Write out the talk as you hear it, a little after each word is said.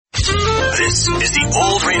This is the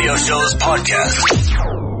Old Radio Show's podcast.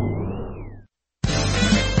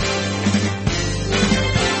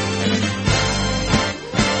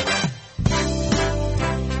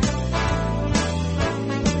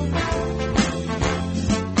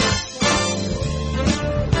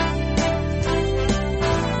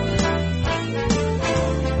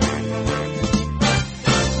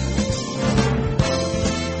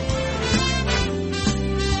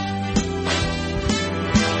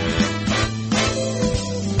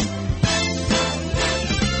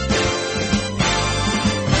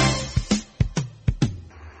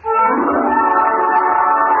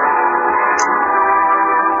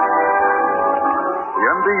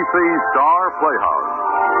 NBC Star Playhouse.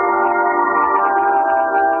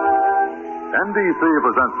 NBC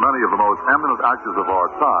presents many of the most eminent actors of our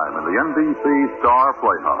time in the NBC Star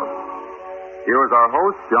Playhouse. Here is our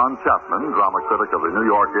host, John Chapman, drama critic of the New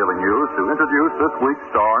York Daily News, to introduce this week's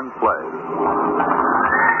star and play.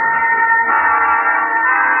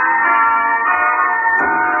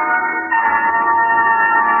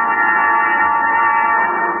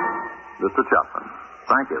 Mr. Chapman.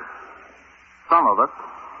 Thank you. Some of us,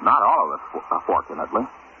 not all of us, fortunately,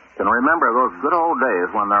 can remember those good old days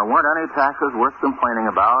when there weren't any taxes worth complaining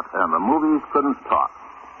about and the movies couldn't talk.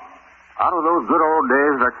 Out of those good old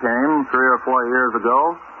days there came, 3 or 4 years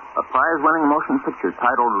ago, a prize-winning motion picture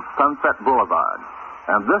titled Sunset Boulevard.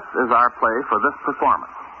 And this is our play for this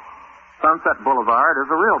performance. Sunset Boulevard is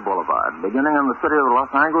a real boulevard, beginning in the city of Los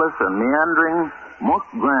Angeles and meandering most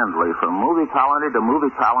grandly from movie colony to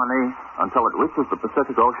movie colony until it reaches the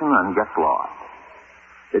Pacific Ocean and gets lost.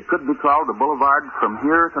 It could be called the boulevard from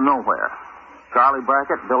here to nowhere. Charlie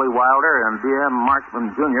Brackett, Billy Wilder, and D.M.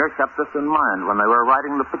 Marchman Jr. kept this in mind when they were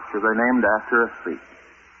writing the picture they named after a street.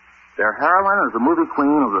 Their heroine is the movie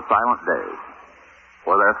queen of the silent days.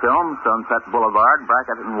 For their film, Sunset Boulevard,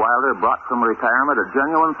 Brackett and Wilder brought from retirement a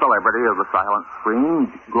genuine celebrity of the silent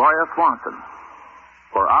screen, Gloria Swanson.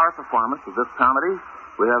 For our performance of this comedy,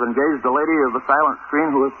 we have engaged a lady of the silent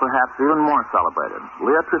screen who is perhaps even more celebrated,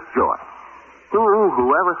 Leatrice Joy.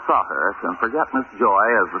 Whoever saw her can forget Miss Joy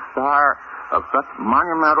as the star of such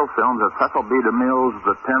monumental films as Cecil B. DeMille's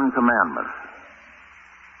The Ten Commandments.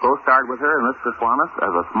 Co-starred with her in this performance as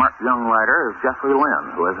a smart young writer is Jeffrey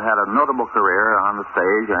Lynn, who has had a notable career on the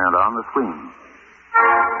stage and on the screen.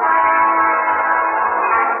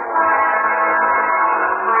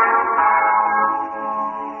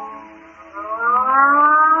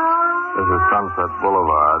 This is Sunset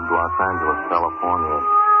Boulevard, Los Angeles, California.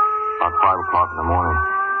 About 5 o'clock in the morning.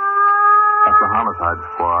 That's the homicide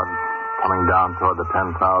squad coming down toward the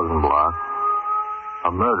 10,000 block. A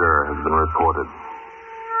murder has been reported.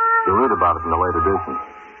 You'll read about it in the late edition.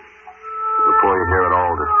 Before you hear it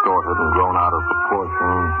all distorted and grown out of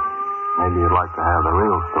proportion, maybe you'd like to have the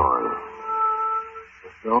real story.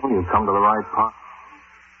 So you come to the right part.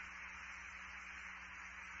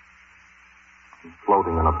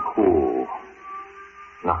 Floating in a pool.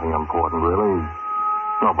 Nothing important, really.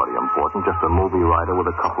 Nobody important, just a movie writer with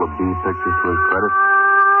a couple of B pictures to his credit.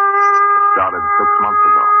 It started 6 months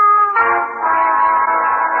ago.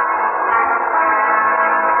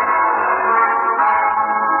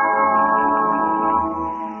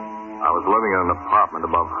 I was living in an apartment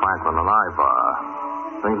above Franklin and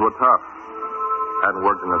Ivar. Things were tough. Hadn't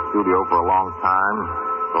worked in a studio for a long time,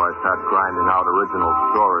 so I sat grinding out original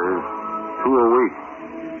stories 2 a week.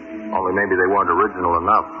 Only maybe they weren't original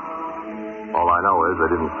enough. All I know is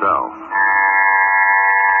they didn't sell.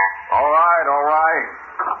 All right.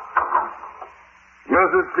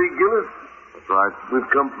 Joseph C. Gillis? That's right. We've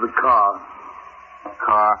come to the car.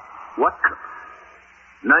 Car? What car?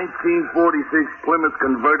 1946 Plymouth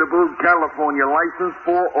convertible, California license,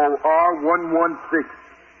 40R116.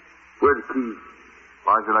 Where's the keys?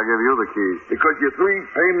 Why should I give you the keys? Because you're 3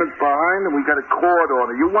 payments behind and we got a court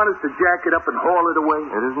order. You want us to jack it up and haul it away?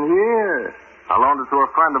 It isn't here. I loaned it to a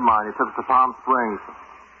friend of mine. He took it to Palm Springs.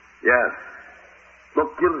 Yes.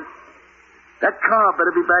 Look, Gillis, that car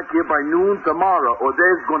better be back here by noon tomorrow or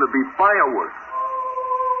there's going to be fireworks.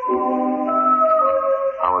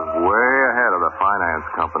 I was way ahead of the finance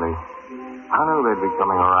company. I knew they'd be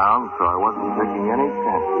coming around, so I wasn't taking any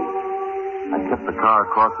chances. I kept the car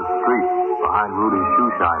across the street behind Rudy's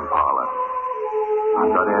shoe shine parlor.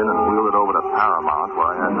 I got in and wheeled it over to Paramount where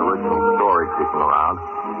I had the original story kicking around.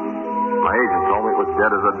 My agent told me it was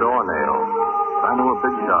dead as a doornail. But I knew a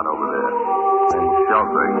big shot over there. Named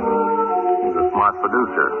Sheldrake. He's a smart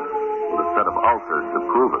producer with a set of ulcers to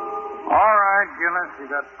prove it. All right, Gillis, you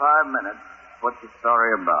got 5 minutes. What's the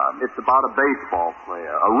story about? It's about a baseball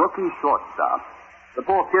player, a rookie shortstop. The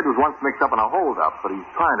poor kid was once mixed up in a holdup, but he's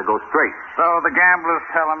trying to go straight. So the gamblers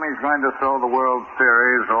tell him he's going to throw the World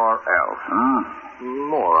Series or else,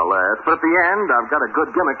 More or less. But at the end, I've got a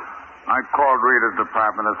good gimmick. I called Rita's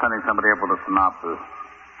department. They're sending somebody up with a synopsis.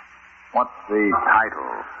 What's the title?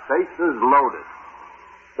 Bases loaded.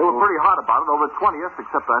 They were pretty hot about it over 20th,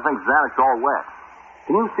 except I think Zanek's all wet.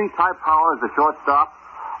 Can you see Ty Power as the shortstop?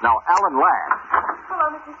 Now, Alan Ladd.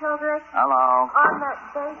 Hello, Mr. Childress. Hello. On that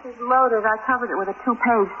bases loaded, I covered it with a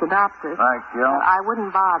 2-page synopsis. Thank you. I wouldn't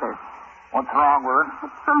bother. What's wrong with it?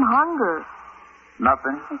 It's from hunger.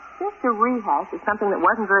 Nothing. It's just a rehash of something that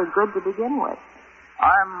wasn't very good to begin with.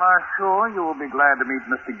 I'm sure you will be glad to meet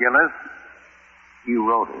Mr. Gillis. He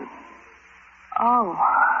wrote it. Oh.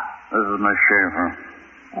 This is Miss Schaefer.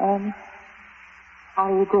 How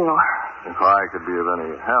do you do? If I could be of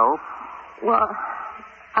any help. Well,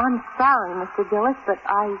 I'm sorry, Mr. Gillis, but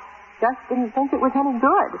I just didn't think it was any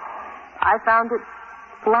good. I found it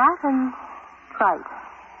flat and trite.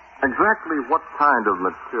 Exactly what kind of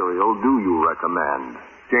material do you recommend?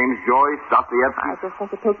 James Joyce, Dostoevsky? I just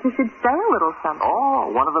think the picture should say a little something. Oh,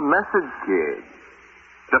 one of the message kids.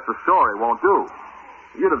 Just a story won't do.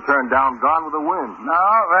 You'd have turned down Gone with the Wind. No,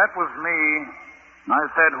 that was me. I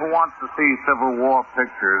said, who wants to see Civil War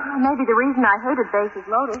pictures? Well, maybe the reason I hated Bases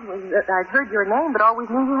Loaded was that I'd heard your name, but always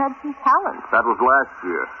knew you had some talent. That was last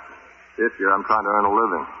year. This year I'm trying to earn a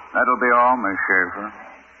living. That'll be all, Miss Schaefer.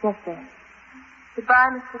 Yes, sir.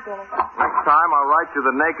 Goodbye, Mr. Gillis. Next time I'll write you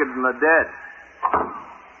the naked and the dead.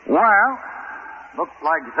 Well, looks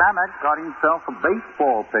like Zanuck got himself a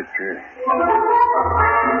baseball picture.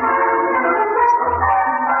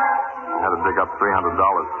 I had to dig up $300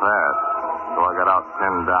 fast. So I got out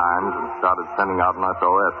 10 dimes and started sending out an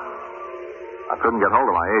SOS. I couldn't get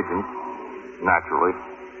hold of my agent, naturally.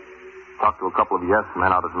 Talked to a couple of yes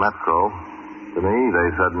men out at Metro. To me, they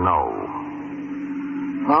said no.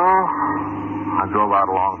 Oh, I drove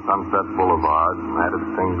out along Sunset Boulevard and added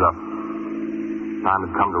things up. Time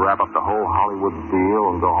had come to wrap up the whole Hollywood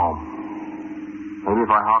deal and go home. Maybe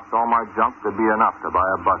if I hawked all my junk, there'd be enough to buy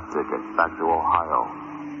a bus ticket back to Ohio.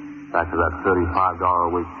 Back to that $35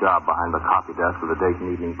 a week job behind the copy desk of the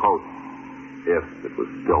Dayton Evening Post. If it was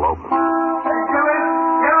still open.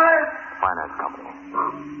 Gillis! Finance company.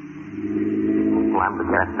 Slammed the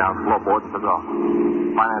gas down floorboard and took off.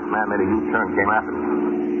 Finance man made a U-turn, came after me.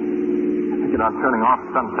 I figured on turning off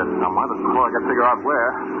Sunset somewhere, but before I could figure out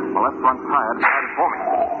where, my left front tire decided for me.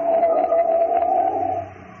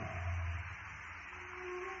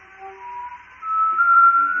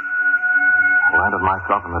 Landed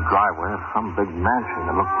myself in the driveway of some big mansion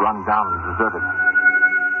that looked run down and deserted.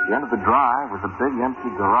 At the end of the drive was a big empty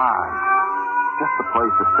garage. Just the place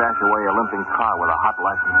to stash away a limping car with a hot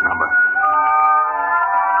license number.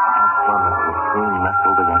 That's when the screen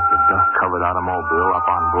nestled against a dust-covered automobile up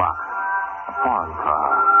on blocks. A foreign car.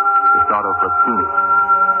 Ricardo Fraschini.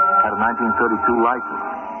 Had a 1932 license.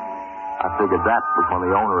 I figured that was when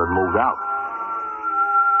the owner had moved out.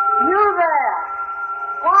 You there!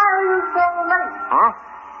 Why are you so late? Huh?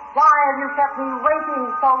 Why have you kept me waiting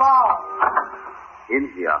so long?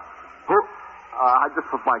 In here. I just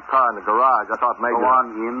put my car in the garage. I thought maybe... Go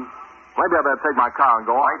on in. Maybe I better take my car and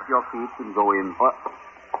go on. Wipe your feet and go in. What?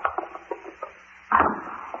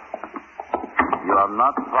 You are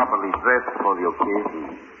not properly dressed for the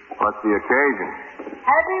occasion. What's the occasion?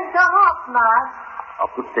 Having come up, Matt.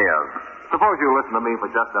 Up the stairs. Suppose you listen to me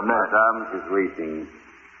for just a minute. Madame is waiting.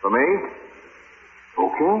 For me?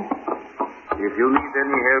 Okay. If you need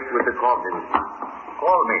any help with the coffin,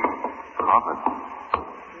 call me. Coffin?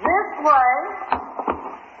 This way.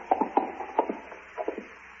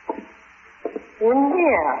 In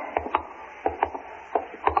here.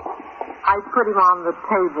 I put him on the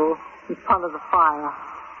table in front of the fire.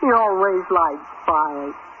 He always liked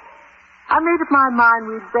fires. I made up my mind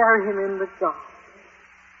we'd bury him in the garden.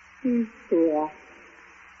 He's here.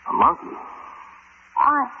 A monkey?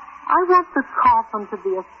 I want the coffin to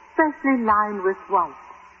be especially lined with white.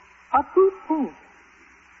 Or deep pink.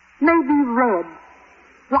 Maybe red.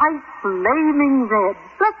 Bright, flaming red.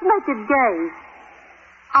 Let's make it gay.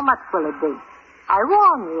 How much will it be? I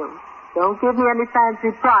warn you. Don't give me any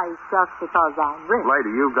fancy price just because I'm rich.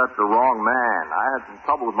 Lady, you've got the wrong man. I had some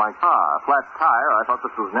trouble with my car. A flat tire. I thought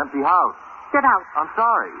this was an empty house. Get out. I'm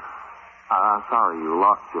sorry. I'm sorry you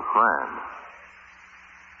lost your friend.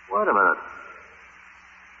 Wait a minute.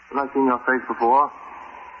 Haven't I seen your face before?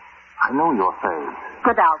 I know your face.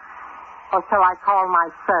 Get out. Or shall I call my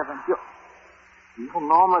servant? You're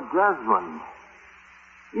Norma Desmond.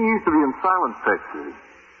 You used to be in silent pictures.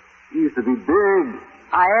 You used to be big.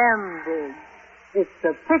 I am big. It's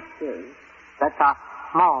the pictures that are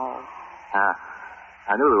small.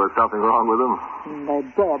 I knew there was something wrong with them. They're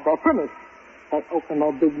dead. They're finished. They open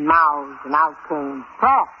their big mouths and out came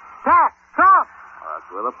crap, crap, crap. That's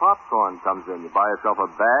where the popcorn comes in. You buy yourself a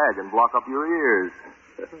bag and block up your ears.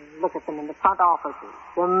 Look at them in the front offices.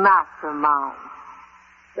 The masterminds.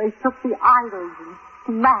 They took the idols and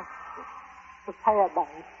smashed them. The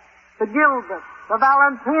Fairbanks, the Gilberts, the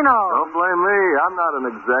Valentinos. Don't blame me. I'm not an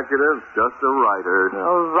executive, just a writer. A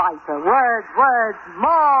writer. Words, words,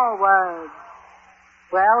 more words.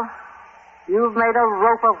 Well, you've made a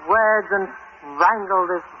rope of words and strangled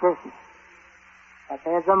this business. But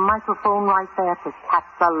there's a microphone right there to catch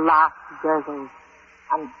the last gurgle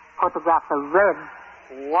and photograph the red,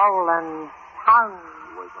 swollen tongue.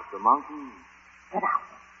 Wake up the monkey. Get out.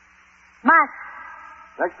 Max!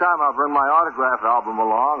 Next time I'll bring my autograph album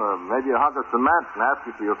along, or maybe a hunk of cement and ask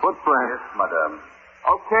you for your footprint. Yes, madame.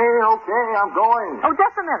 Okay, I'm going. Oh,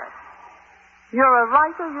 just a minute. You're a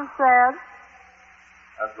writer, you said?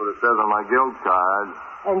 That's what it says on my guild card.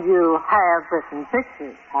 And you have written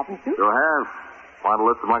pictures, haven't you? Sure have. Want a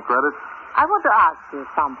list of my credits? I want to ask you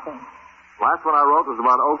something. Last one I wrote was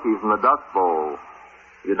about Okies in the Dust Bowl.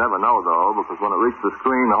 You'd never know, though, because when it reached the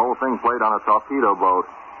screen, the whole thing played on a torpedo boat.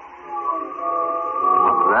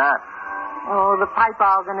 What's that? Oh, the pipe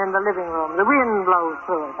organ in the living room. The wind blows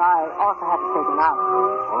through it. I also had to take it out.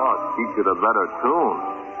 Oh, it keeps it a better tune.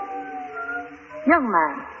 Young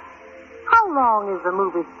man, how long is a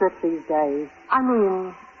movie strip these days? I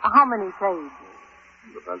mean, how many pages?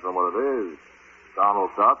 Depends on what it is.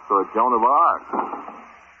 Donald Duck or Joan of Arc.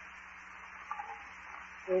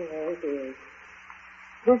 Here it is.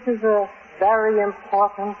 This is a very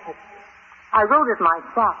important picture. I wrote it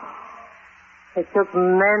myself. It took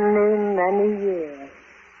many, many years.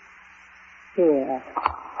 Here.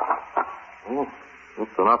 Oh,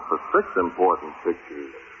 that's enough for 6 important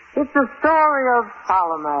pictures. It's the story of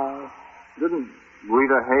Salome. Didn't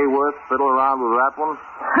Rita Hayworth fiddle around with that one?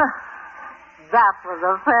 That was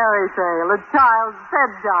a fairy tale, a child's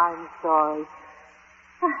bedtime story.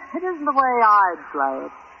 It isn't the way I'd play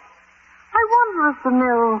it. I wonder if the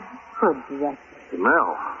mill could direct it. The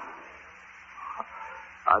mill?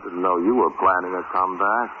 I didn't know you were planning a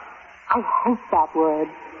comeback. I hate that word.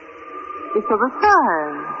 It's a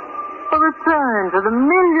return. A return to the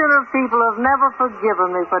million of people who have never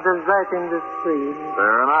forgiven me for deserting the stream.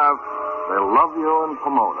 Fair enough. They love you in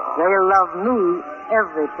Pomona. They love me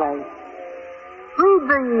every place. Read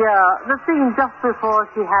the scene just before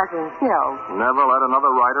she has him killed. Never let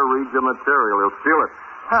another writer read your material. He'll steal it.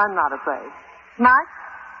 I'm not afraid. Max,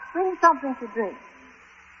 bring something to drink.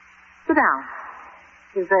 Sit down.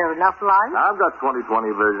 Is there enough light? I've got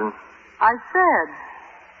 20/20 vision. I said,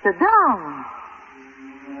 sit down.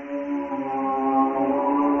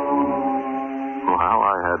 Well,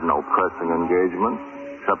 I had no pressing engagement,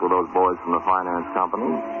 except with those boys from the finance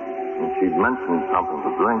company. And she'd mentioned something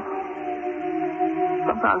to drink.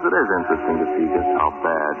 Sometimes it is interesting to see just how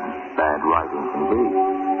bad writing can be.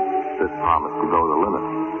 This promised to go the limit.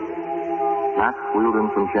 Max wheeled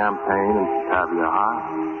in some champagne and caviar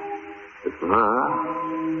high. As for her,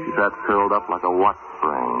 she sat curled up like a watch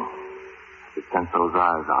spring. She sent those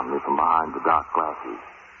eyes on me from behind the dark glasses,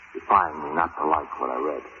 defying me not to like what I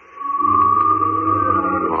read. It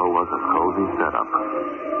was a cozy setup.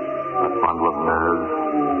 That bundle of nerves,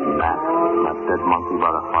 Max, and that dead monkey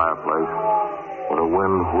by the fireplace, with the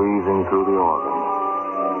wind wheezing through the organ.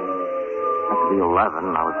 At the 11,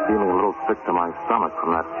 I was feeling a little sick to my stomach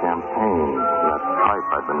from that champagne, that tripe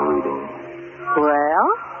I'd been reading.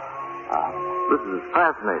 Well? This is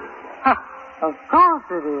fascinating. Of course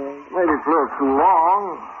it is. Maybe it's a little too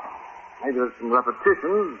long. Maybe there's some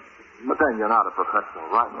repetitions. But then you're not a professional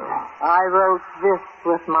writer. I wrote this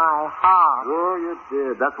with my heart. Sure you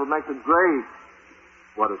did. That's what makes it great.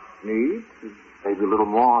 What it needs is maybe a little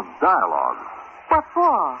more dialogue. What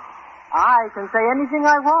for? I can say anything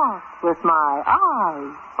I want with my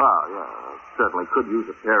eyes. Oh, yeah. Certainly could use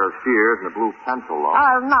a pair of shears and a blue pencil, though.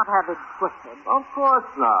 I'll not have it twisted. Of course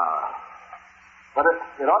not. But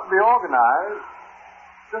it ought to be organized.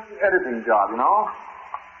 Just an editing job, you know.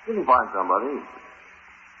 You can find somebody.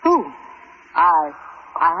 Who? I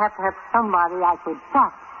have to have somebody I could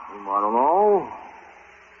trust. I don't know.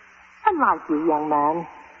 I like you, young man.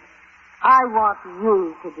 I want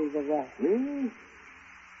you to do the rest. Me?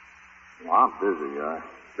 Well, I'm busy. I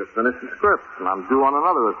just finished the script, and I'm due on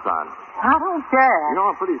another assignment. I don't care. You know,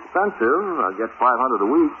 I'm pretty expensive. I get $500 a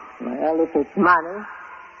week. Well, if it's money,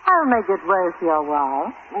 I'll make it worth your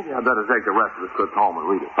while. Maybe I'd better take the rest of the script home and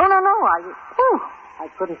read it. Oh, no. I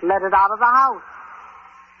couldn't let it out of the house.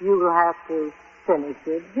 You'll have to finish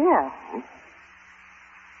it here.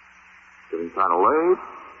 Getting kind of late.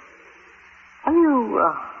 Are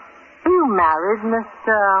you married,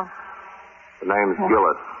 Mr. The name's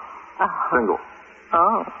Gillis. Single.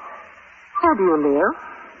 Oh. Where do you live?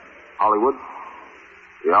 Hollywood.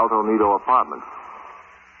 The Alto Nido Apartments.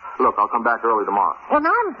 Look, I'll come back early tomorrow. Well,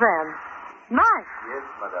 nonsense. Max. Yes,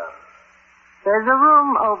 madame. There's a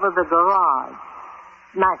room over the garage.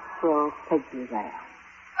 Max will take you there.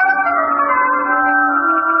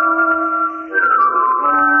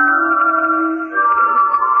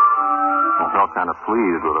 I felt kind of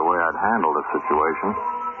pleased with the way I'd handled the situation.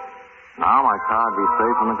 Now my car would be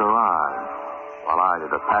safe in the garage while I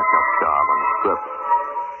did a pack-up job on the strip.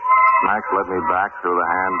 Max led me back through the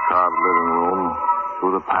hand-carved living room,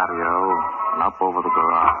 through the patio, and up over the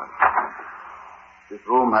garage. This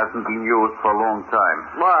room hasn't been used for a long time.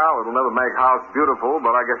 Well, it'll never make house beautiful,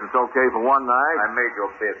 but I guess it's okay for one night. I made your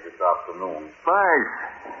bed this afternoon. Thanks.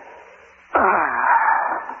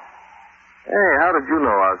 Hey, how did you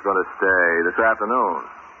know I was going to stay this afternoon?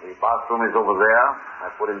 The bathroom is over there. I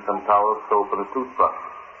put in some towels, soap, and a toothbrush.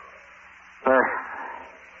 Hey,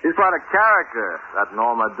 he's quite a character, that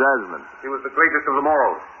Norma Desmond. He was the greatest of them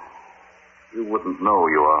all. You wouldn't know.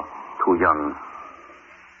 You are too young.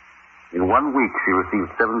 In 1 week, she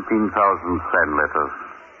received 17,000 fan letters.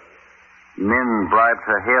 Men bribed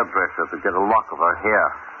her hairdresser to get a lock of her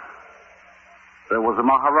hair. There was a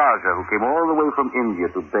Maharaja who came all the way from India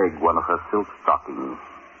to beg one of her silk stockings.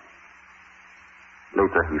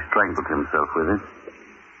 Later, he strangled himself with it.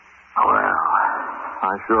 Well,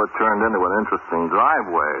 I sure turned into an interesting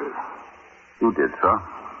driveway. You did, sir.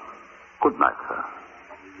 Good night, sir.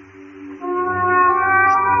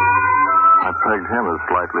 I pegged him as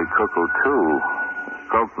slightly cuckoo, too.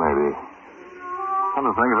 Stroke, maybe. Come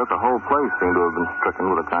to think of it, the whole place seemed to have been stricken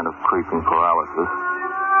with a kind of creeping paralysis.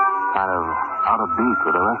 Kind of out of beat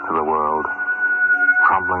with the rest of the world.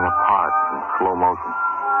 Crumbling apart in slow motion.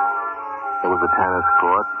 There was a tennis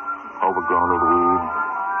court, overgrown with weeds,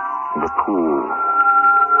 and a pool.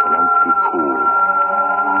 An empty pool.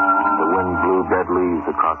 The wind blew dead leaves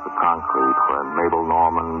across the concrete where Mabel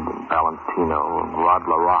Normand and Valentino and Rod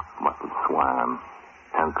LaRock must have swam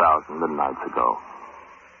 10,000 midnights ago.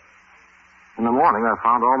 In the morning, I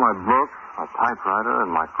found all my books, my typewriter,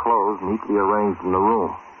 and my clothes neatly arranged in the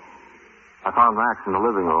room. I found Max in the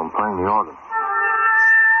living room playing the organ.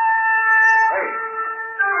 Hey,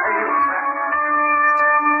 you.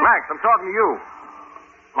 Max, I'm talking to you.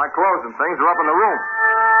 My clothes and things are up in the room.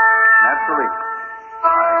 Naturally.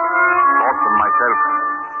 I bought them myself.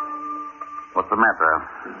 What's the matter?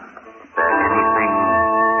 Is there anything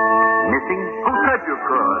missing? Who said you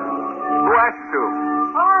could? Who asked you to?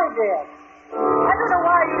 I did. I don't know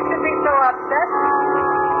why you should be so upset.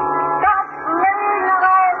 Stop playing the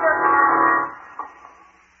organ.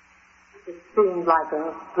 It seems like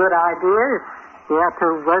a good idea if we have to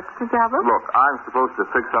work together. Look, I'm supposed to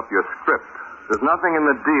fix up your script. There's nothing in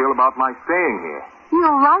the deal about my staying here.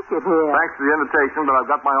 You'll like it here. Thanks for the invitation, but I've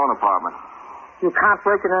got my own apartment. You can't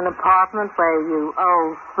work in an apartment where you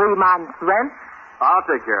owe 3 months' rent. I'll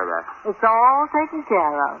take care of that. It's all taken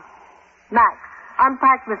care of. Max,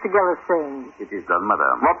 unpack Mr. Gillis' things. It is done,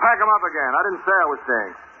 madame. Well, pack them up again. I didn't say I was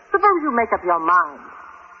staying. Suppose you make up your mind.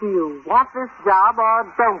 Do you want this job or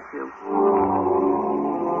don't you?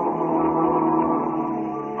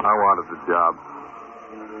 I wanted the job.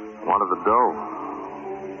 Wanted the dough.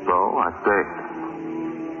 So I stayed.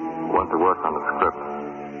 Went to work on the script.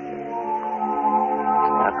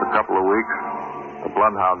 After a couple of weeks, the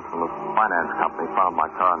bloodhounds from the finance company found my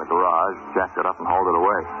car in the garage, jacked it up and hauled it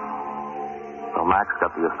away. So Max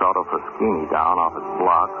got the Assalto Fraschini down off its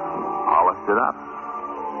blocks and polished it up.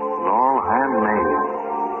 It was all handmade.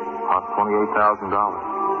 Cost $28,000.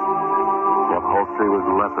 The upholstery was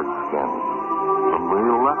leopard skin. Some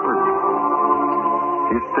real leopards.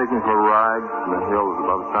 She used to take me for rides in the hills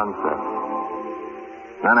above Sunset.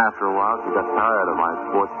 Then after a while, she got tired of my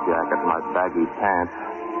sports jacket and my baggy pants.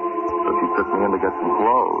 So she took me in to get some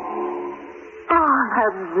clothes. Oh,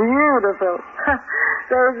 that's beautiful.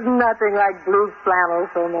 There's nothing like blue flannel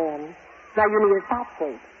for men. Now, you need a top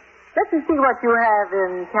coat. Let me see what you have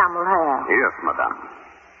in camel hair. Yes, madame.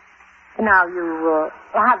 Now, you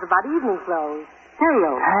have about evening clothes.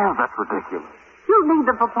 Tails. Hell, that's ridiculous. You'll need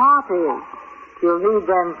them for parties. You'll need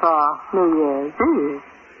them for New Year's Eve.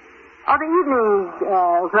 Are the evening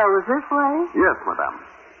clothes this way? Yes, madame.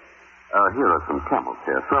 Here are some camel's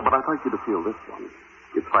hair, sir, but I'd like you to feel this one.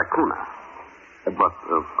 It's vicuna. But,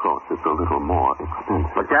 of course, it's a little more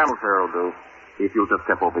expensive. The camel's hair will do. If you'll just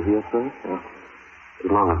step over here, sir. As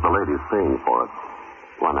long as the lady's paying for it,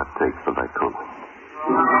 why not take the vicuna?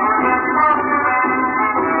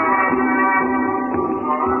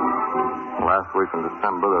 Last week in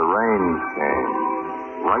December, the rain came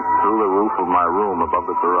right through the roof of my room above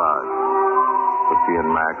the garage. But she and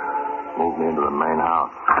Max moved me into the main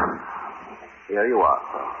house. Here you are,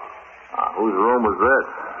 sir. Whose room was this?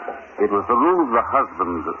 It was the room of the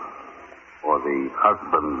husband, or the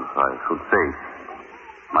husbands, I should say.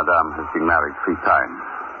 Madame has been married 3 times.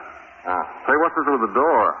 Say, what's this with the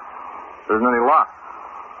door? There isn't any lock.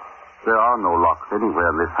 There are no locks anywhere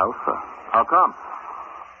in this house, sir. How come?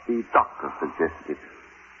 The doctor suggested it.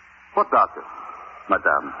 What doctor?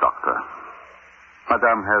 Madame's doctor.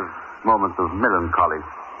 Madame has moments of melancholy.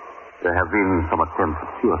 There have been some attempts at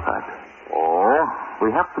suicide. Oh?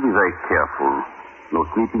 We have to be very careful. No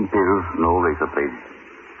sleeping pills, no razor blades.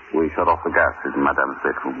 We shut off the gas in Madame's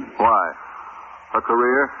bedroom. Why? Her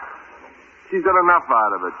career? She's got enough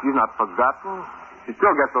out of it. She's not forgotten. She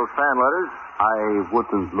still gets those fan letters. I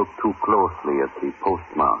wouldn't look too closely at the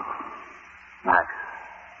postmark. Max.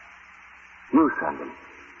 You send them.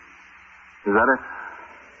 Is that it?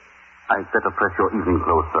 I'd better press your evening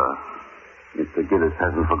clothes, sir. Mr. Gillis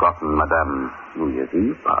hasn't forgotten Madame's New Year's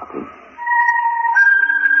Eve party.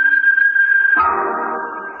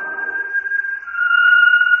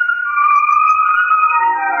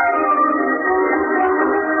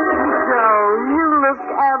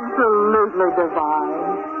 Absolutely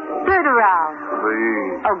divine. Turn around.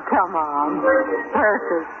 Please. Oh, come on.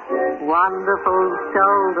 Perfect. Wonderful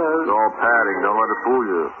shoulders. It's all padding. Don't let it fool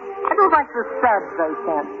you. I don't like the studs they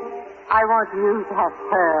sent. I want you to have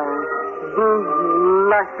pearls. Big,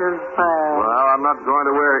 luscious pearls. Well, I'm not going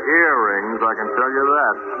to wear earrings, I can tell you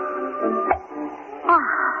that.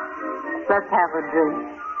 Let's have a drink.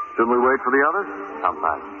 Shouldn't we wait for the others? Come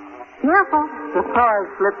back. Careful. The floor is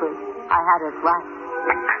slippery. I had it right.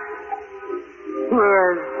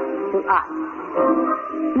 Here's the ice.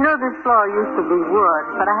 You know, this floor used to be wood,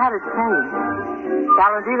 but I had it changed.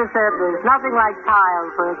 Valentina said there's nothing like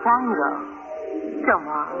tile for a tango. Come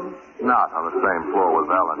on. Not on the same floor with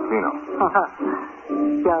Valentino.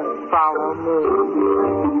 Just follow me.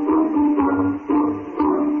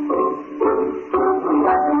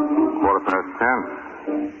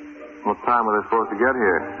 10:15. What time were they supposed to get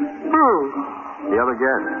here? Who? The other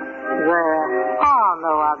guests. There. Oh,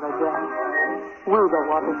 no other guests. We don't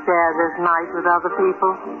want to share this night with other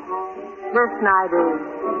people. This night is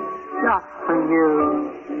just for you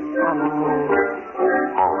and me.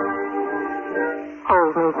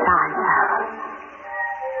 Hold me tighter.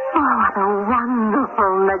 Oh, what a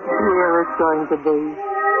wonderful next year it's going to be.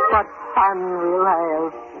 What fun we'll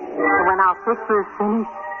have. And when our picture is finished,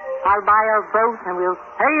 I'll buy a boat and we'll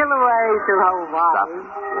sail away to Hawaii. Stop it.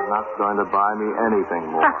 You're not going to buy me anything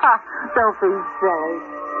more. Don't be silly.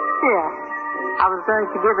 Here. I was going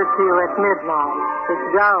to give it to you at midnight. It's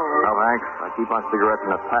gold. No, thanks. I keep my cigarettes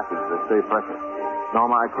in a package. They stay precious.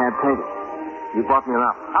 Norma, I can't take it. You bought me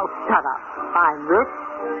enough. Oh, shut up. I'm rich.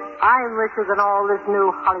 I'm richer than all this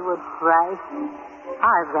new Hollywood trash.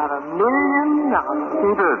 I've got $1 million.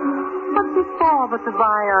 Keep it. What before but to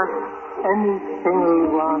buy us anything we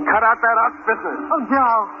want? Cut out that us business. Oh,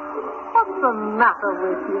 Joe, what's the matter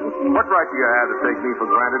with you? What right do you have to take me for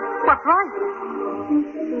granted? What right?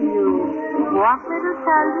 You want me to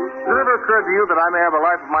tell you? Has it ever occurred to you that I may have a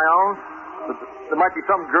life of my own? That there might be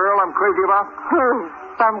some girl I'm crazy about? Who?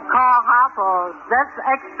 Some car hop or that's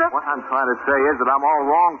extra? What I'm trying to say is that I'm all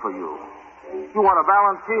wrong for you. You want a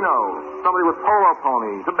Valentino, somebody with polo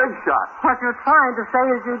ponies, a big shot. What you're trying to say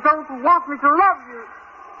is you don't want me to love you.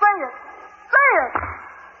 Say it. Say it.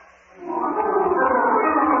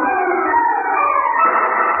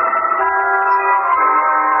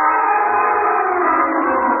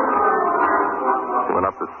 She went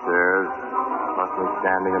up the stairs, left me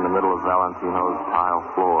standing in the middle of Valentino's tile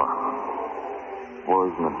floor.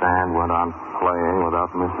 Boys in the band went on playing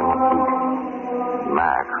without missing a beat.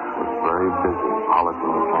 Max was very busy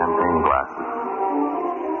polishing the champagne glasses.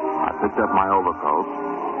 I picked up my overcoat,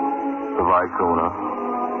 the Vicuna,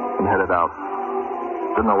 and headed out.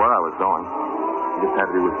 Didn't know where I was going. I just had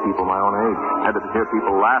to be with people my own age. Had to hear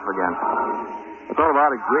people laugh again. I thought of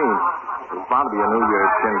Artie Green. There was bound to be a New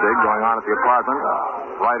Year's shindig going on at the apartment.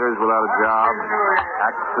 Writers without a job.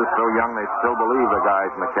 Actresses so young they still believe the guys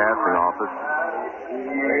in the casting office.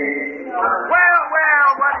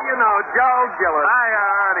 Well, what do you know? Joe Gillis. Hi,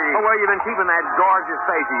 Artie. Oh, where you been keeping that gorgeous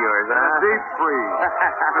face of yours, huh? Deep freeze.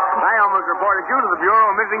 I almost reported you to the Bureau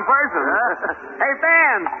of Missing Persons. Hey,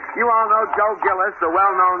 fans, you all know Joe Gillis, the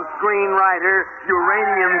well-known screenwriter,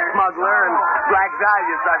 uranium smuggler, and black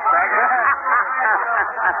dahlia suspect.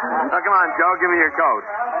 Oh, come on, Joe. Give me your coat.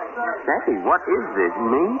 Say, what is this,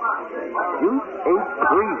 me? Juice 8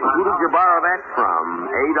 Grease. Who did you borrow that from?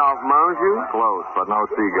 Adolph Monjou? Close, but no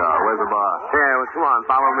cigar. Where's the bar? Yeah, well, come on,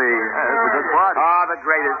 follow me. It's a good party. Oh, the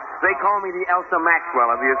greatest. They call me the Elsa Maxwell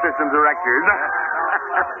of the assistant directors.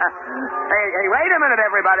 Hey, wait a minute,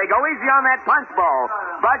 everybody. Go easy on that punch bowl.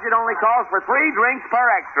 Budget only calls for 3 drinks per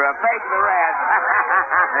extra. Fake the rest.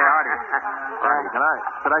 Hey, Artie.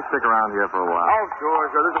 Could I stick around here for a while? Oh, sure.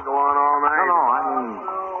 This will go on all night. No, I mean,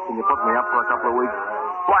 can you put me up for a couple of weeks?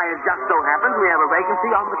 Why, it just so happens we have a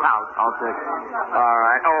vacancy on the couch. I'll take it. All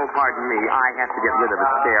right. Oh, pardon me. I have to get rid of a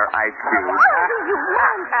spare ice cube. Oh, you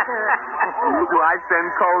monster. Do I send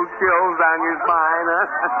cold chills down your spine, huh?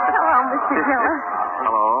 Hello, Mr. Gillis.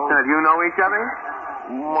 Hello? Do you know each other?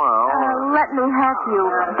 Well... Let me help you.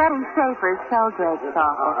 Betty Schaefer's Sheldrake's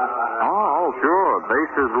office. Oh, sure.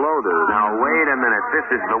 Bases loaded. Now, wait a minute. This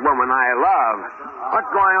is the woman I love.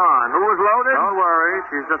 What's going on? Who was loaded? Don't worry.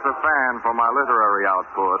 She's just a fan for my literary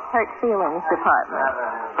output. Hurt feelings department.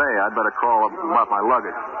 Hey, I'd better call about my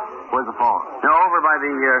luggage. Where's the phone? No, over by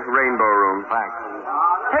the rainbow room. Thanks.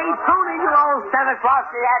 Hey, Tony, you old Santa Claus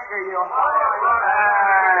actor, you.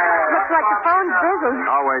 Looks like the phone's busy.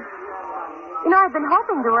 I'll wait. You know, I've been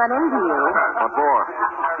hoping to run into you. What for?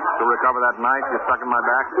 To recover that knife you stuck in my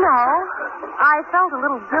back? No. I felt a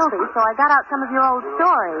little guilty, so I got out some of your old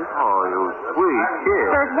stories. Oh, you sweet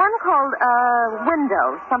kid. There's one called,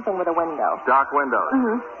 Window. Something with a window. Dark Windows.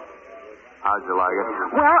 Mm-hmm. How'd you like it?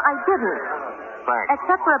 Well, I didn't. Thanks.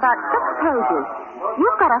 Except for about 6 pages.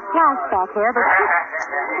 You've got a flashback there that...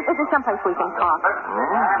 Is there someplace we can talk?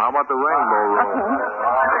 How about the rainbow room?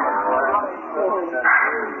 Okay.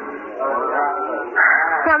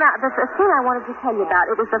 So now, the scene I wanted to tell you about,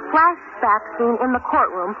 it was the flashback scene in the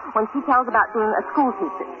courtroom when she tells about being a school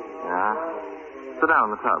teacher. Yeah? Sit down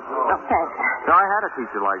in the tub. Okay. No, I had a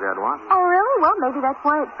teacher like that once. Oh, really? Well, maybe that's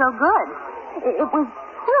why it's so good. It was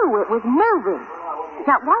true. It was moving.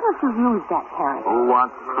 Now, why don't you use that character? Who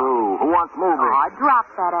wants true? Who wants moving? Oh, drop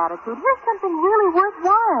that attitude. Here's something really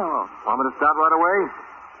worthwhile. Want me to start right away?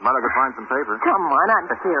 Bet I could find some paper. Come on, I'm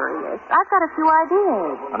serious. I've got a few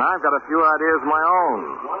ideas. And I've got a few ideas of my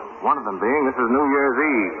own. One of them being this is New Year's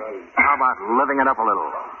Eve. How about living it up a little?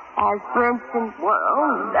 As for instance,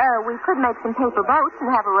 well, we could make some paper boats and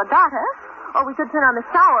have a regatta. Or we could turn on the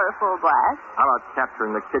shower full blast. How about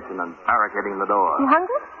capturing the kitchen and barricading the door? You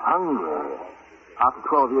hungry? Hungry? After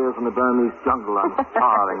 12 years in the Burmese jungle, I'm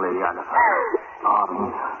starving, Lady Agatha. Starving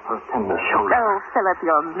for a tender shoulder. Oh, Philip,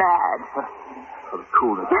 you're mad. For the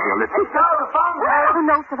coolness of your lips. Oh,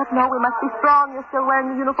 no, Philip, no. We must be strong. You're still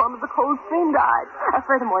wearing the uniform of the Coldstream Guard.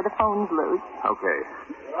 Furthermore, the phone's loose. Okay.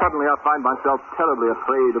 Suddenly I find myself terribly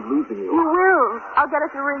afraid of losing you. You will. I'll get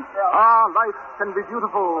us a refill. Ah, life can be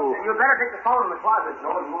beautiful. You better take the phone in the closet,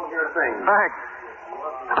 Joe. You won't hear a thing. Thanks.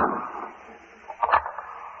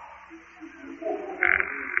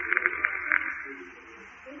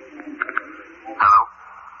 Hello?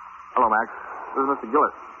 Hello, Max. This is Mr.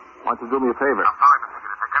 Gillis. Why don't you do me a favor? I'm sorry, Mr.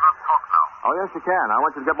 Gillis. I cannot talk now. Oh, yes, you can. I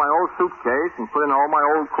want you to get my old suitcase and put in all my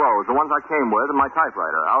old clothes, the ones I came with, and my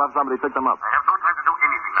typewriter. I'll have somebody pick them up. I have no time to do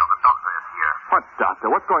anything now. The doctor is here. What, doctor?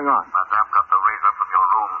 What's going on? Madame got the razor from your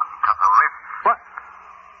room. He cut her wrist. What?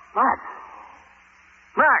 Max!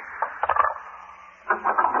 Max!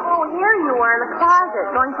 Oh, here you are in the closet.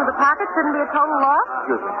 Going through the pockets shouldn't be a total loss.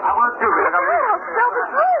 Excuse me. Oh, spill the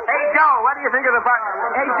truth. Hey, Joe, what do you think of the button?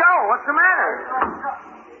 Hey, Joe, what's the matter?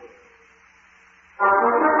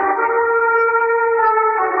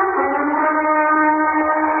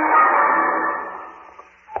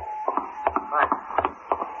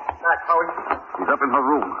 Max, how is she? She's up in her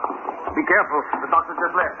room. Be careful. The doctor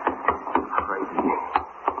just left. Crazy.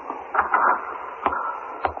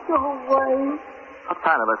 Go away. What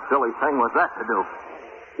kind of a silly thing was that to do?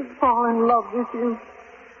 To fall in love with you.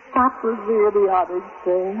 That was the idiotic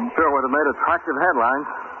thing. Sure would have made attractive headlines.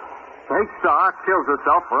 Great star kills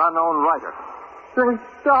herself for unknown writer. Great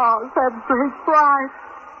stars had great price.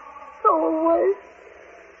 Go away.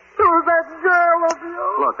 To that girl of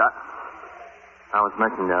yours. Look, I was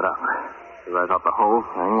making that up because I thought the whole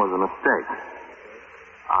thing was a mistake.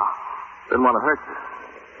 Didn't want to hurt you.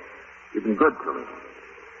 You've been good to me.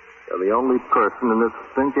 You're the only person in this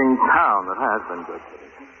stinking town that has been good to me.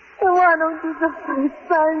 And why don't you just say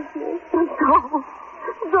thank you? Go.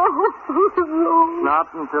 Not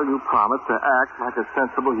until you promise to act like a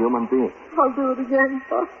sensible human being. I'll do it again,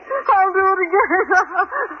 son. I'll do it again.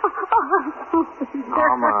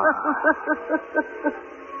 Norma.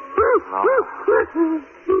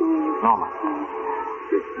 Norma.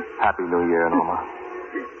 Happy New Year, Norma.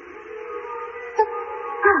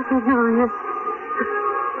 Happy New Year.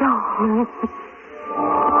 Darling.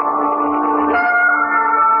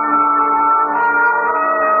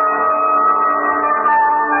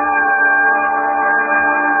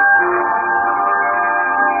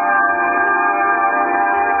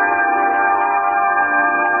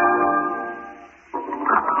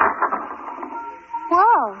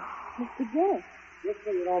 Just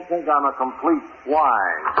so you don't think I'm a complete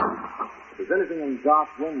swine. If there's anything in dark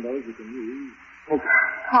windows you can use, take it.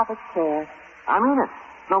 Have a chair. I mean it.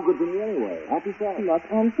 It's no good to me anyway. Help yourself. Look,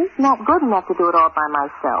 I'm just not good enough to do it all by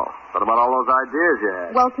myself. What about all those ideas you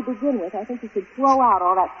had? Well, to begin with, I think you should throw out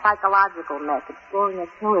all that psychological mess, exploring a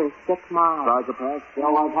killer's sick mind. Psychopaths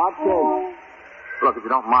smell like hotcakes. Look, if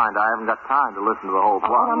you don't mind, I haven't got time to listen to the whole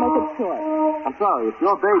plot. I'll make it short. I'm sorry, it's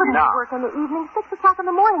your baby Couldn't now. I work in the evening, 6 o'clock in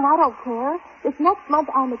the morning? I don't care. This next month,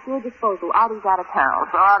 I'm at your disposal. Artie's out of town.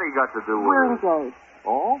 What's Artie got to do with We're it? engaged.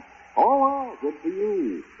 Oh? Oh, well, good for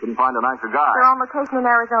you. Couldn't find a nicer guy. They're on location in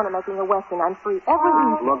Arizona making a Western. I'm free every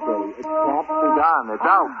evening. Look, Eddie, it's can't be done. It's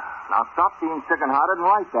out. Now stop being chicken-hearted and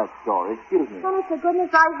write that story. Excuse me. Honey, for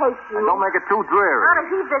goodness, I hate you. And don't make it too dreary. Gotta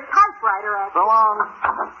heave this typewriter at So long.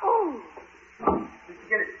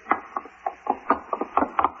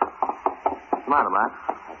 What's the matter, Matt?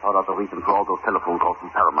 I found out the reason for all those telephone calls from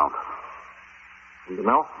Paramount. You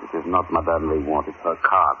know? It is not Madame they want. It's her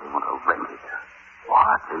car. They want to rent it.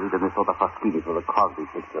 What? They need a Minnesota Faschini for the Crosby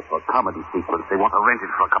picture for a comedy sequence. They want to rent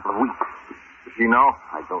it for a couple of weeks. Does she know?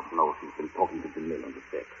 I don't know. She's been talking to Jamil on the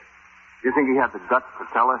set. Do you think he had the guts to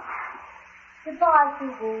tell her? Goodbye,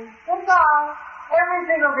 Susie. Goodbye.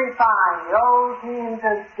 Everything will be fine. The old team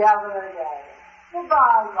together again.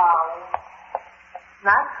 Goodbye, darling.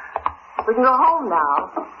 Max, we can go home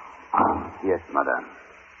now. Yes, Madame.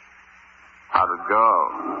 How'd it go?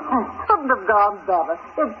 I couldn't have gone better.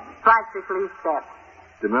 It's practically set.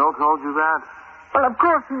 DeMille told you that? Well, of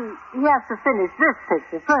course, he has to finish this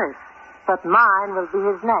picture first. But mine will be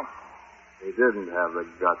his next. He didn't have the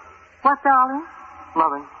guts. What, darling?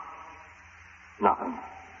 Nothing. Nothing.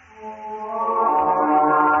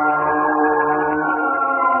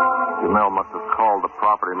 DeMille must have called the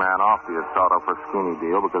property man off the Assato Faschini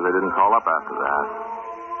deal because they didn't call up after that.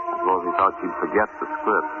 I suppose he thought she'd forget the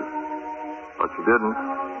script. But she didn't.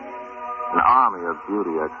 An army of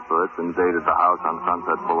beauty experts invaded the house on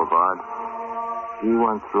Sunset Boulevard. She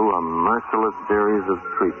went through a merciless series of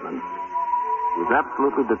treatments. She was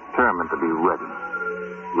absolutely determined to be ready.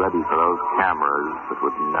 Ready for those cameras that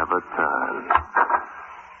would never turn.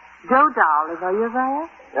 Joe, darling, are you there?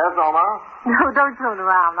 Yes, Oma? No, don't turn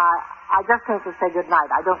around. I just came to say good night.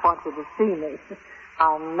 I don't want you to see me.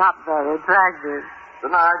 I'm not very attractive.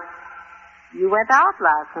 Good night. You went out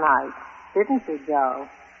last night, didn't you, Joe?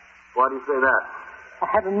 Why do you say that? I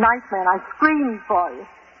had a nightmare and I screamed for you.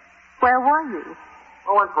 Where were you?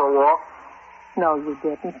 I went for a walk. No, you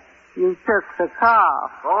didn't. You took the car.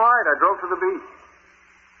 All right, I drove to the beach.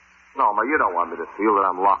 No, Ma, you don't want me to feel that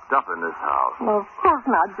I'm locked up in this house. No, of course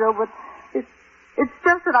not, Joe, but it's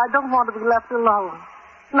just that I don't want to be left alone.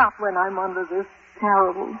 Not when I'm under this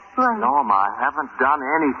terrible strain. No, Ma, I haven't done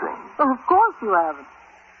anything. Of course you haven't.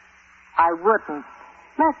 I wouldn't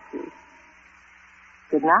let you.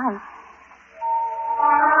 Good night.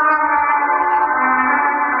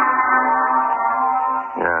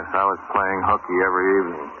 Yes, I was playing hooky every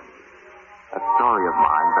evening. That story of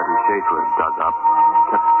mine Betty Schaefer had dug up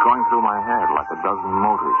kept going through my head like a dozen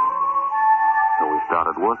motors. So we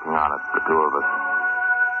started working on it, the two of us,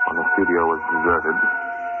 when the studio was deserted,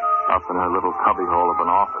 up in her little cubbyhole of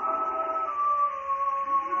an office.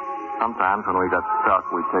 Sometimes when we got stuck,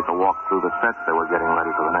 we'd take a walk through the sets they were getting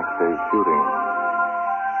ready for the next day's shooting.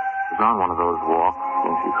 She was on one of those walks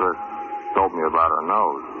when she first told me about her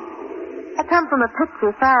nose. I come from a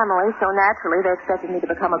picture family, so naturally they expected me to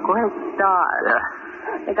become a great star.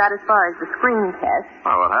 Yeah. They got as far as the screen test.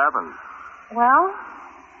 Well, what happened? Well,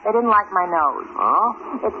 they didn't like my nose.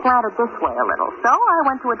 Oh? It slanted this way a little, so I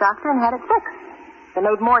went to a doctor and had it fixed. They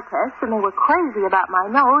made more tests, and they were crazy about my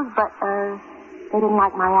nose, but, they didn't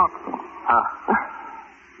like my accent. Huh.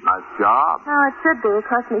 Nice job. No, it should be. It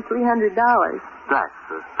cost me $300. That's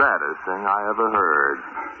the saddest thing I ever heard.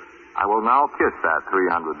 I will now kiss that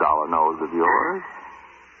 $300 nose of yours.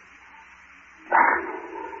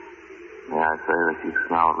 May I say that you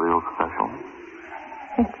smell real special?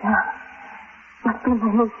 It must be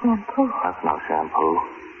my new shampoo. That's no shampoo.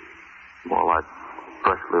 More like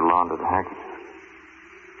freshly laundered handkerchief.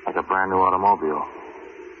 Like a brand new automobile.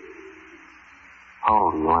 How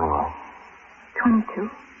old are you anyway? 22.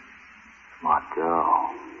 Smart girl.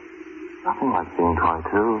 Nothing like being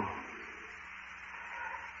 22.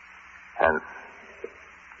 And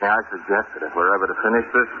May I suggest that if we're ever to finish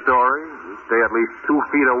this story, you stay at least 2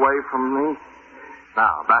 feet away from me?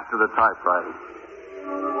 Now, back to the typewriter.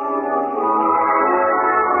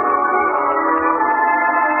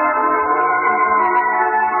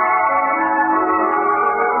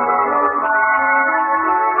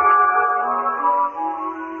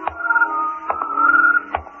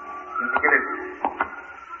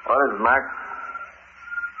 What is it, Max?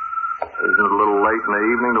 Isn't it a little late in the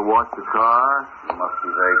evening to wash the car? You must be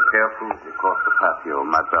very careful as you cross the patio.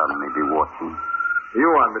 Madame may be watching. You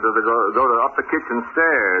want me to go up the kitchen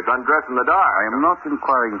stairs, undress in the dark? I am not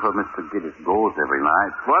inquiring where Mr. Giddes goes every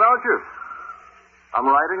night. Why don't you? I'm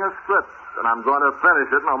writing a script, and I'm going to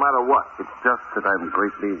finish it no matter what. It's just that I'm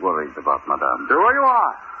greatly worried about Madame. Sure you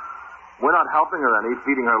are. We're not helping her any,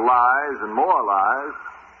 feeding her lies and more lies,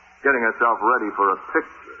 getting herself ready for a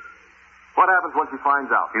picture. What happens when she finds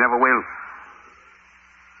out? She never will.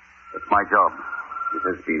 It's my job. It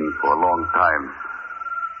has been for a long time.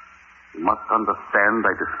 You must understand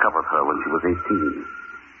I discovered her when she was 18.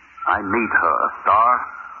 I made her a star.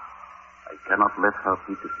 I cannot let her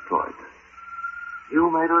be destroyed. You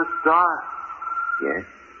made her a star? Yes.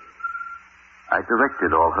 I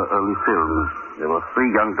directed all her early films. There were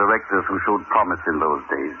 3 young directors who showed promise in those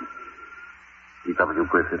days. C.W.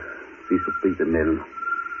 Griffith, Cecil B. DeMille,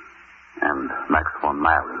 and Max von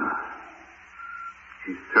Mayling.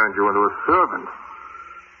 She's turned you into a servant.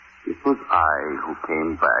 It was I who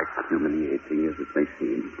came back, humiliating as it may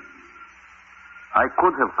seem. I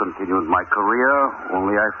could have continued my career,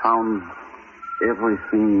 only I found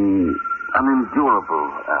everything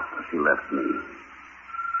unendurable after she left me.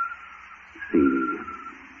 You see,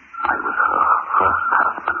 I was her first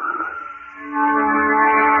husband.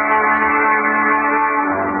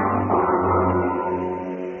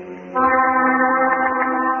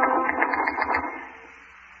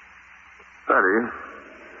 Betty,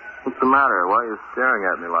 what's the matter? Why are you staring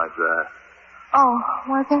at me like that? Oh,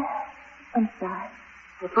 was it? I'm sorry.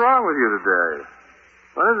 What's wrong with you today?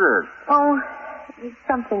 What is it? Oh,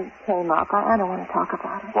 something came up. I don't want to talk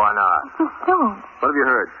about it. Why not? Just don't. What have you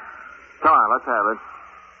heard? Come on, let's have it.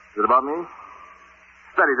 Is it about me?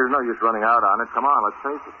 Steady, there's no use running out on it. Come on, let's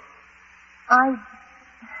face it.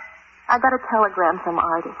 I got a telegram from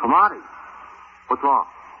Artie. From Artie? What's wrong?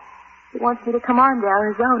 He wants me to come on to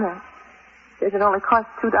Arizona. Says it only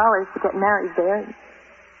costs $2 to get married there.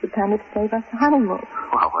 It's time to save us a honeymoon.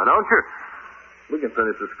 Well, why don't you? We can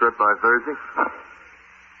finish the script by Thursday.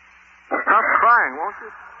 Stop crying, won't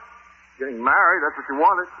you? Getting married, that's what you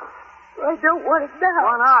wanted. I don't want it now.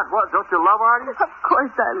 Why not? What, don't you love Artie? Of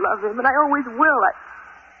course I love him, and I always will.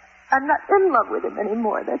 I'm not in love with him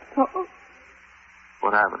anymore, that's all.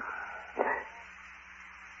 What happened?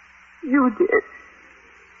 You did.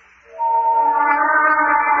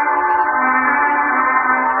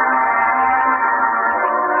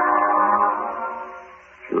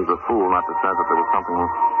 She was a fool not to sense that there was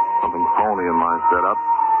something phony in my setup.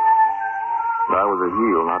 But I was a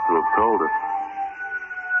heel not to have told her.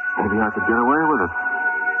 Maybe I could get away with it.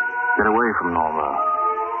 Get away from Norma.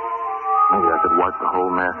 Maybe I could wipe the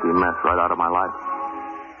whole nasty mess right out of my life.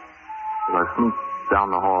 As I sneaked down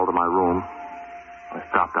the hall to my room, I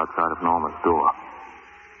stopped outside of Norma's door.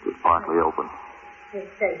 It was partly open. Miss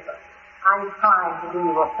Schaefer, I'm trying to do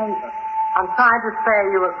you a favor. I'm trying to spare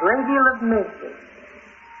you a great deal of misery.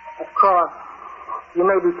 Of course, you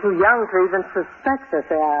may be too young to even suspect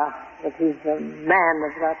that he's a man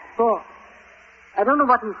of that sort. I don't know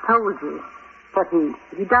what he's told you, but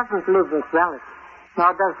he doesn't live with relatives,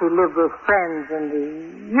 nor does he live with friends in the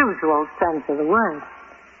usual sense of the word.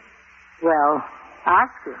 Well,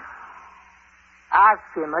 ask him. Ask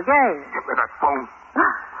him again. Give me that phone.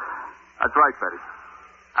 That's right, Betty.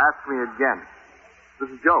 Ask me again. This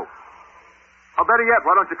is Joe. Oh, better yet,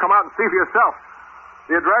 why don't you come out and see for yourself?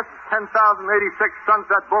 The address is 10,086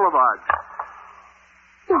 Sunset Boulevard.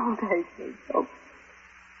 Don't hate me, Joe.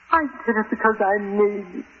 I did it because I need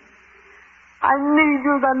you. I need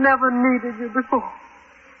you as I never needed you before.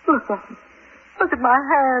 Look at me. Look at my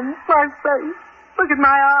hands, my face. Look at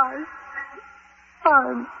my eyes.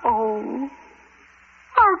 I'm old.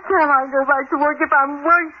 How can I go back to work if I'm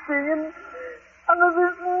working under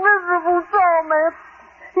this miserable torment?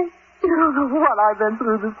 You don't know what I've been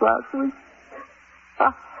through this last week.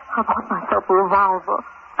 I bought myself a revolver.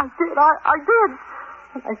 I did. I did.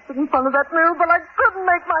 And I stood in front of that mirror, but I couldn't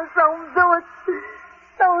make myself do it.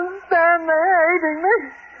 Don't stand there hating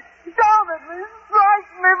me. Don't at me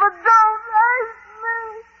strike me, but don't hate me.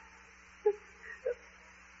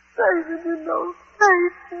 Say that you don't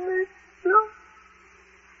hate me. Don't.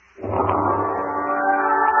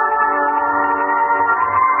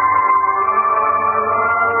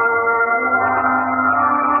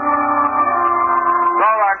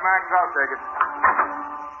 take it.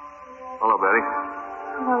 Hello, Betty.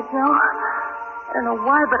 Hello, Joe. I don't know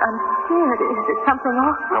why, but I'm scared. Is it something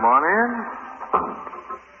awful? Come on in.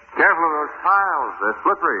 Careful of those tiles. They're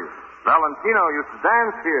slippery. Valentino used to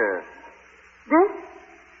dance here. This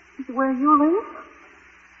is where you live?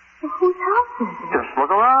 Well, whose house is it? Just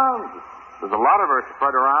look around. There's a lot of her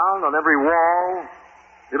spread around on every wall.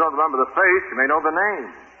 You don't remember the face, you may know the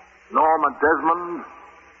name. Norma Desmond.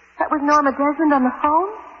 That was Norma Desmond on the phone?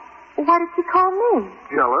 Well, why did she call me?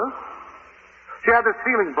 Jealous? She had this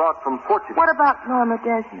feeling brought from Portugal. What about Norma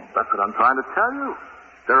Desmond? That's what I'm trying to tell you.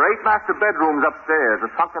 There are 8 master bedrooms upstairs, a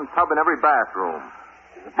sunken tub in every bathroom.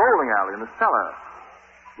 There's a bowling alley in the cellar.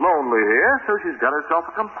 Lonely here, so she's got herself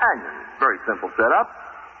a companion. Very simple setup.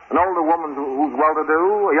 An older woman who's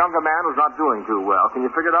well-to-do, a younger man who's not doing too well. Can you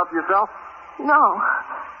figure it out for yourself? No.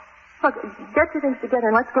 Look, get your things together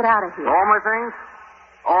and let's get out of here. All my things?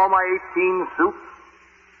 All my 18 suits?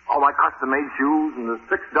 All my custom-made shoes and the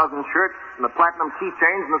 6 dozen shirts and the platinum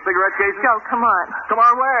keychains and the cigarette cases? Joe, come on. Come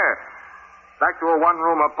on where? Back to a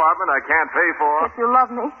one-room apartment I can't pay for. If you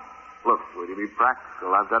love me. Look, sweetie, be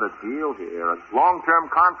practical. I've got a deal here. A long-term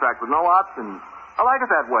contract with no options. I like it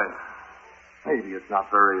that way. Maybe it's not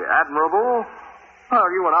very admirable. Well,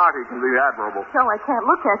 you and Artie can be admirable. Joe, I can't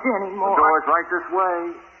look at you anymore. The door's right this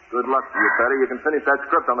way. Good luck to you, Betty. You can finish that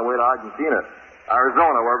script on the way to Argentina.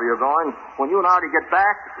 Arizona, wherever you're going. When you and Artie get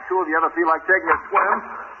back, if the two of you ever feel like taking a swim,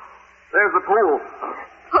 there's the pool.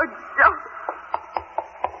 Oh, Joe.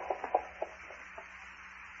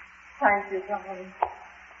 Thank you, darling.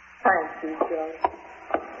 Thank you, Joe.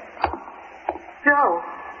 Joe.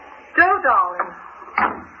 Joe, darling.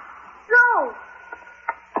 Joe!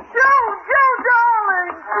 Joe,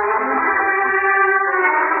 darling!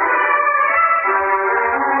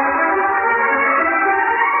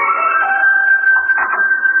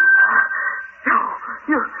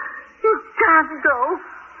 Joe, you can't go.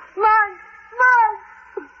 Mike!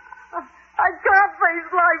 I can't face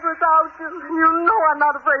life without you. You know I'm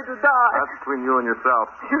not afraid to die. That's between you and yourself.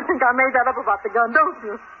 You think I made that up about the gun, don't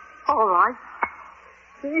you? All right.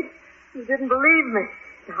 See? You didn't believe me.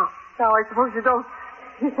 Now I suppose you don't.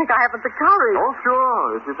 You think I haven't the courage. Oh,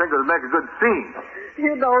 sure. If you think it would make a good scene.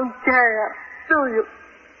 You don't care, do you?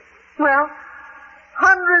 Well,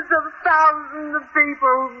 hundreds of thousands of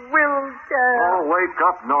people will care. Oh, wake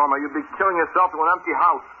up, Norma. You'd be killing yourself to an empty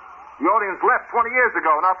house. The audience left 20 years ago.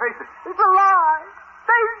 Now face it. It's a lie.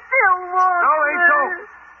 They still want No, they me. don't.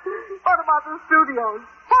 What about the studios?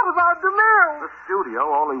 What about DeMille? The studio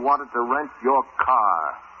only wanted to rent your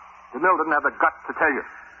car. DeMille didn't have the guts to tell you.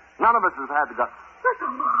 None of us has had the guts. That's a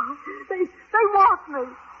lie. They want me.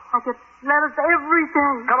 I get letters every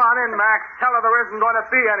day. Come on in, Max. Tell her there isn't going to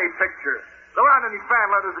be any pictures. There aren't any fan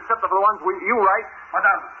letters except for the ones you write.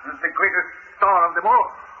 Madame, this is the greatest star of them all.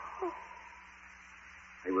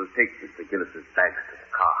 I will take Mr. Gillis's bags to the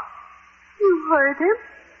car. You heard him.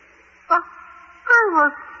 I'm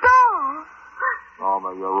a star.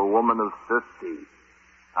 Norma, you're a woman of 50.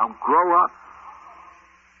 Now grow up.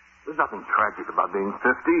 There's nothing tragic about being 50.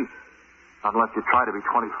 Not unless you try to be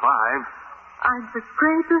 25. I'm the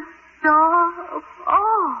greatest star of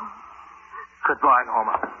all. Goodbye,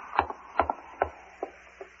 Norma.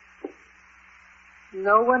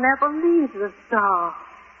 No one ever leaves a star.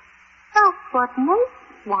 That's what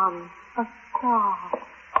makes one a star.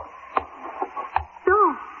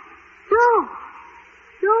 Joe!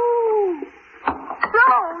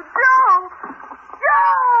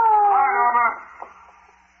 Bye, Norma.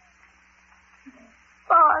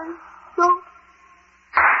 Bye, Joe.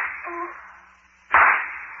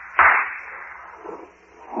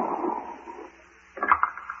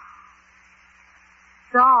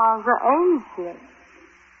 Stars are ageless,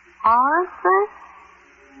 aren't they?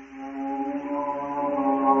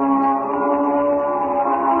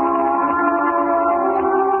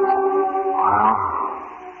 Well,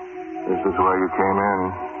 this is where you came in.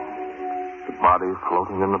 The body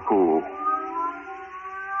floating in the pool.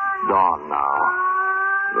 It's dawn now.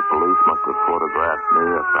 The police must have photographed me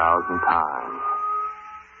 1,000 times.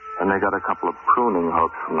 And they got a couple of pruning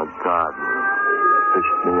hooks from the garden.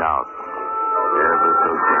 Fished me out. Ever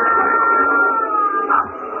so gently.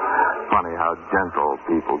 Funny how gentle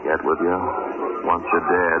people get with you. Once you're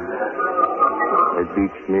dead. They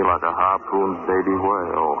beached me like a harpooned baby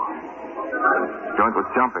whale. Joint was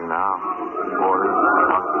jumping now. Boys,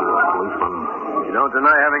 policemen. You don't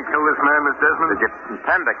deny having killed this man, Miss Desmond? Did you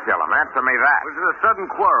intend to kill him? Answer me that. Was it a sudden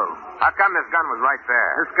quarrel? How come this gun was right there?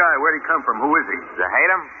 This guy, where'd he come from? Who is he? Did you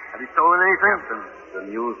hate him? Have he stolen anything? Captain, the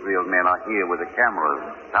newsreel men are here with the cameras.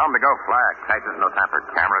 Tell them to go flag. Tight, there's no time for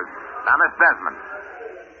cameras. Now, Miss Desmond.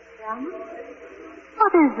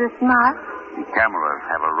 What is this, Max? The cameras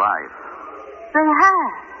have arrived. They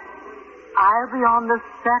have. I'll be on the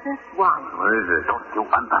set at once. What is it? Don't you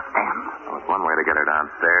understand? Well, it's one way to get her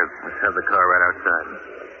downstairs. Let's have the car right outside.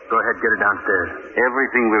 Go ahead, get her downstairs.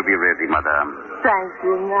 Everything will be ready, madame. Thank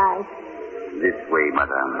you, Max. This way,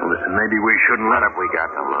 madame. Listen, maybe we shouldn't let up. We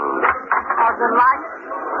got to move. Are the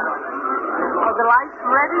lights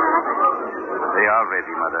ready, Max? They are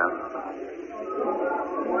ready, madame.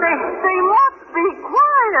 They must be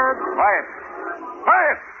quiet. Quiet!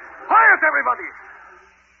 Quiet! Quiet, everybody!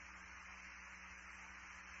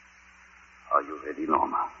 Are you ready,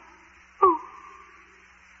 Norma? Oh,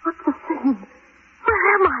 what's the thing? Where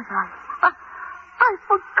am I, Max? I've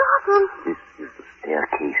forgotten. This is the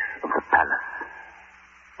staircase of the palace.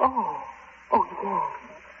 Oh, yes.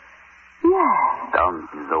 Yes. Down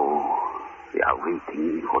below, we are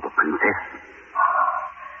waiting for the princess.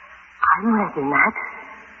 I'm ready, Max.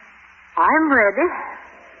 I'm ready.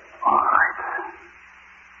 All right.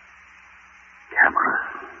 Cameras.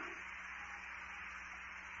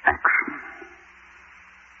 Action.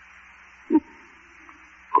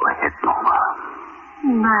 Go ahead, Norma.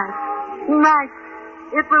 Max,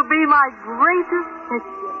 it will be my greatest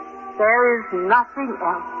picture. There is nothing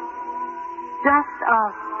else. Just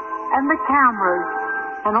us and the cameras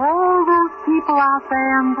and all those people out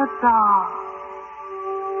there in the dark.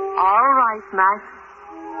 All right, Max.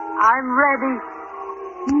 I'm ready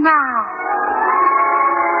now.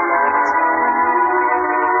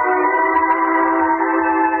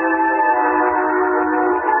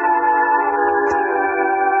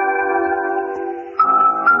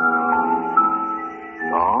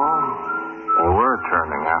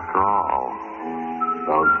 Turning after all.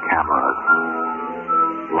 Those cameras.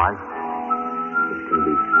 Life, it can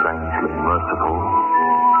be strangely merciful.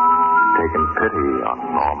 Taken pity on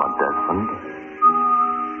Norma Desmond.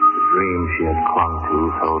 The dream she had clung to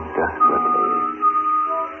so desperately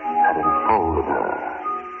had enfolded her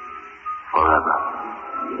forever.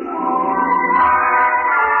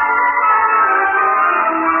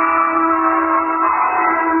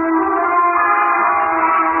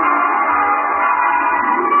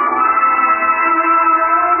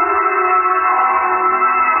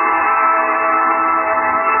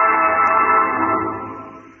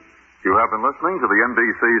 Listening to the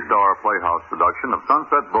NBC Star Playhouse production of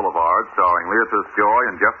Sunset Boulevard, starring Leatrice Joy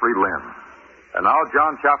and Jeffrey Lynn. And now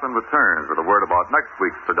John Chapman returns with a word about next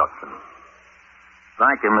week's production.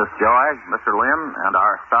 Thank you, Miss Joy, Mr. Lynn, and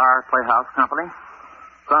our Star Playhouse company.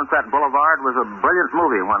 Sunset Boulevard was a brilliant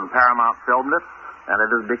movie when Paramount filmed it, and it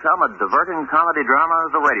has become a diverting comedy drama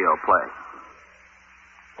as a radio play.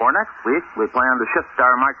 For next week, we plan to shift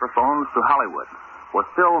our microphones to Hollywood with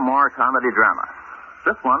still more comedy drama.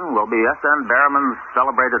 This one will be S.N. Berriman's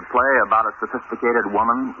celebrated play about a sophisticated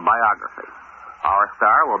woman biography. Our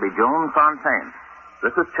star will be Joan Fontaine. This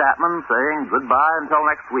is Chapman saying goodbye until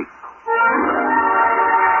next week.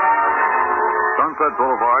 Sunset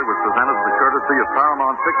Boulevard was presented with the courtesy of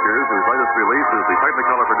Paramount Pictures, whose latest release is the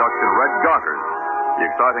Technicolor production Red Garters, the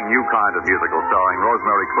exciting new kind of musical starring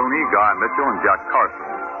Rosemary Clooney, Guy Mitchell, and Jack Carson.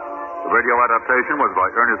 The radio adaptation was by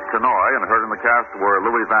Ernest Kenoy, and heard in the cast were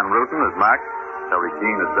Louis Van Rooten as Max, Terry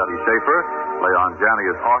Keane as Betty Schaefer, Leon Janney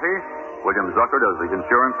as Artie, William Zucker as the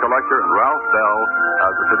insurance collector, and Ralph Bell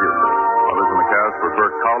as the producer. Others in the cast were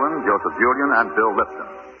Bert Collins, Joseph Julian, and Bill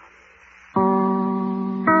Lipton.